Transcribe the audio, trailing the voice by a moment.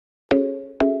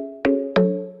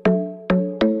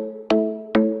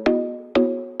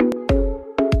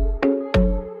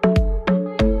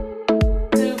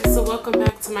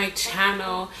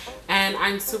channel, and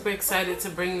I'm super excited to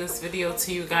bring this video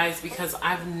to you guys because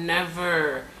I've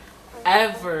never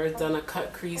ever done a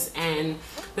cut crease, and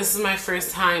this is my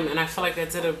first time, and I feel like I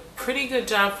did a pretty good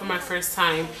job for my first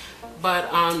time. But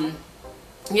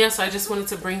yeah, so I just wanted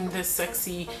to bring this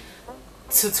sexy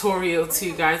tutorial to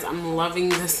you guys. I'm loving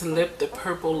this lip. The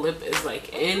purple lip is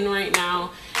like in right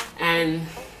now, and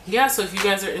yeah, so if you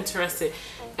guys are interested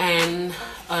in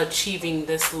achieving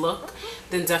this look,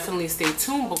 then definitely stay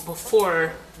tuned. But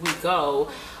before we go,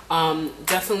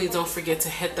 definitely don't forget to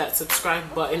hit that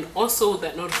subscribe button, also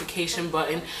that notification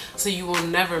button, so you will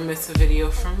never miss a video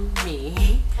from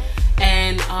me.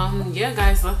 And yeah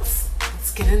guys, let's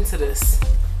get into this.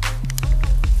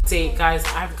 Guys,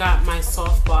 I've got my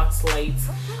softbox lights,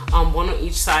 one on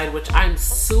each side, which I'm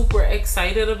super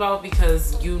excited about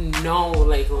because you know,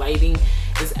 like, lighting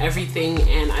is everything,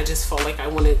 and I just felt like I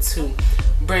wanted to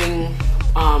bring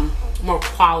more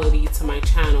quality to my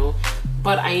channel.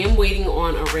 But I am waiting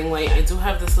on a ring light. I do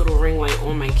have this little ring light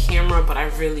on my camera, but I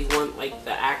really want like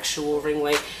the actual ring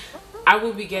light. I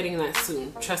will be getting that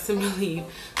soon, trust and believe,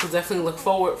 so definitely look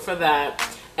forward for that.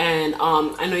 And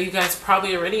I know you guys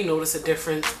probably already noticed a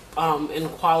difference in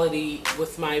quality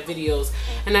with my videos,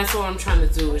 and that's all I'm trying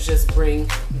to do, is just bring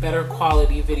better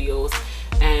quality videos.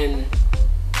 And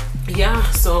yeah,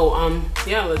 so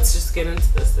yeah, let's just get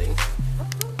into this thing.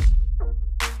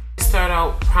 Start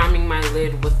out priming my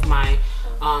lid with my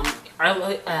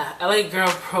LA Girl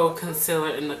Pro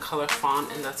concealer in the color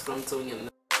Fawn, and that's what I'm doing in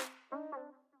this.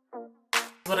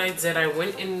 What I did, I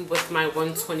went in with my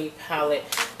 120 palette,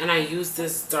 and I used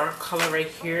this dark color right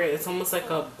here. It's almost like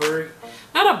a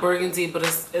not a burgundy, but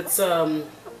it's a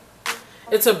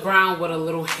brown with a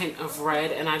little hint of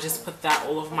red, and I just put that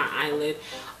all over my eyelid.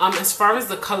 As far as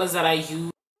the colors that I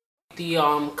used, the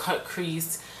cut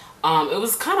crease, it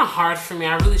was kind of hard for me.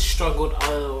 I really struggled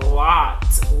a lot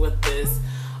with this.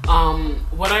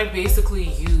 What I basically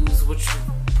used, which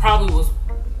probably was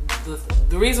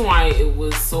the reason why it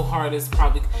was so hard, is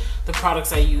probably the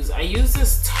products I use. I use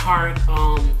this Tarte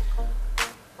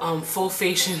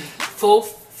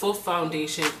full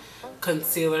foundation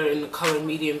concealer in the color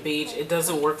medium beige. It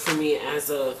doesn't work for me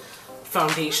as a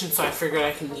foundation, so I figured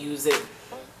I can use it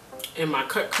in my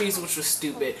cut crease, which was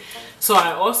stupid. So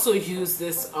I also use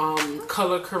this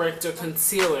color corrector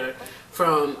concealer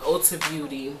from Ulta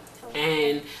Beauty,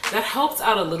 and that helps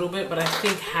out a little bit, but I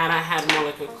think had I had more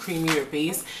like a creamier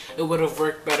base, it would have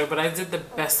worked better. But I did the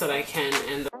best that I can,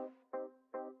 and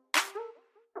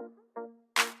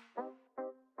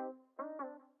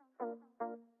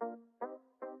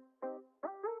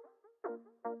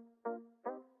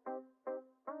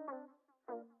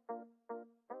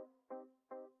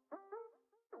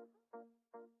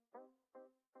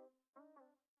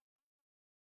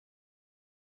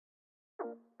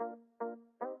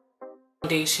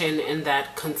foundation and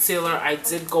that concealer, I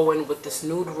did go in with this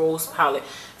Nude Rose palette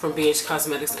from BH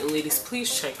Cosmetics. And ladies,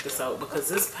 please check this out, because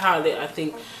this palette I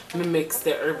think mimics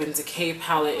the Urban Decay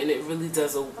palette, and it really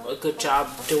does a good job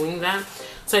doing that.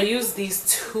 So I use these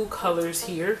two colors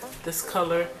here, this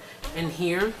color and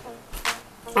here.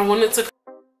 I wanted to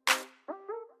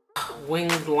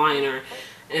winged liner,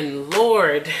 and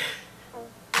Lord,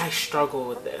 I struggle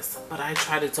with this, but I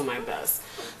try to do my best.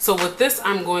 So with this,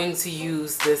 I'm going to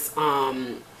use this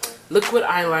liquid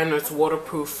eyeliner. It's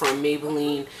waterproof from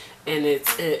Maybelline, and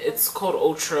it's called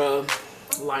Ultra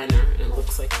Liner, and it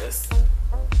looks like this.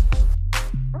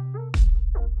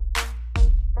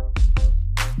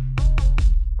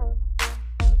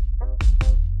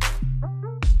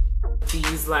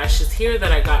 These lashes here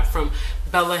that I got from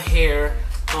Bella Hair.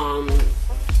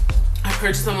 I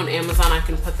purchased them on Amazon. I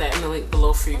can put that in the link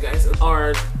below for you guys.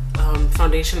 Or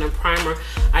foundation and primer.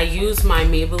 I use my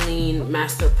Maybelline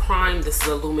Master Prime. This is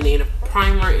Illuminative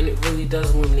Primer, and it really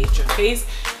does illuminate your face.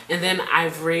 And then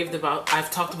I've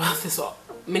talked about this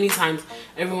many times.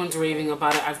 Everyone's raving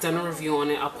about it. I've done a review on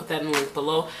it. I'll put that in the link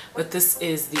below. But this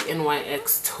is the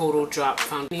NYX Total Drop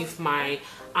Foundation. Underneath my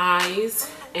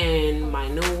eyes and my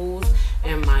nose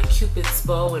and my Cupid's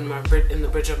bow and the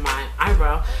bridge of my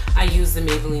eyebrow, I use the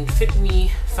Maybelline Fit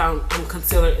Me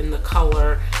concealer in the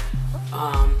color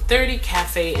 30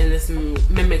 Cafe, and this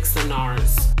mimics the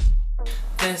NARS.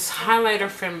 This highlighter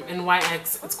from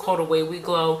NYX, it's called Away We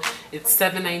Glow. It's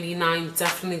 $7.99.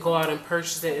 Definitely go out and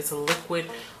purchase it. It's a liquid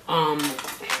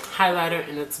highlighter,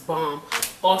 and it's bomb.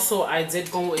 Also, I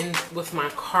did go in with my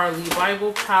Carly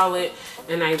Bible palette,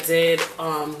 and I did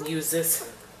use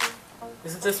this.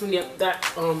 Is it this one? Yep, that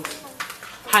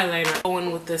highlighter. Go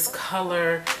in with this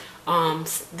color.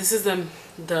 This is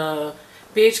the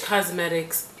BH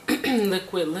Cosmetics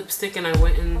liquid lipstick, and I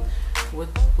went in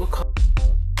with what color?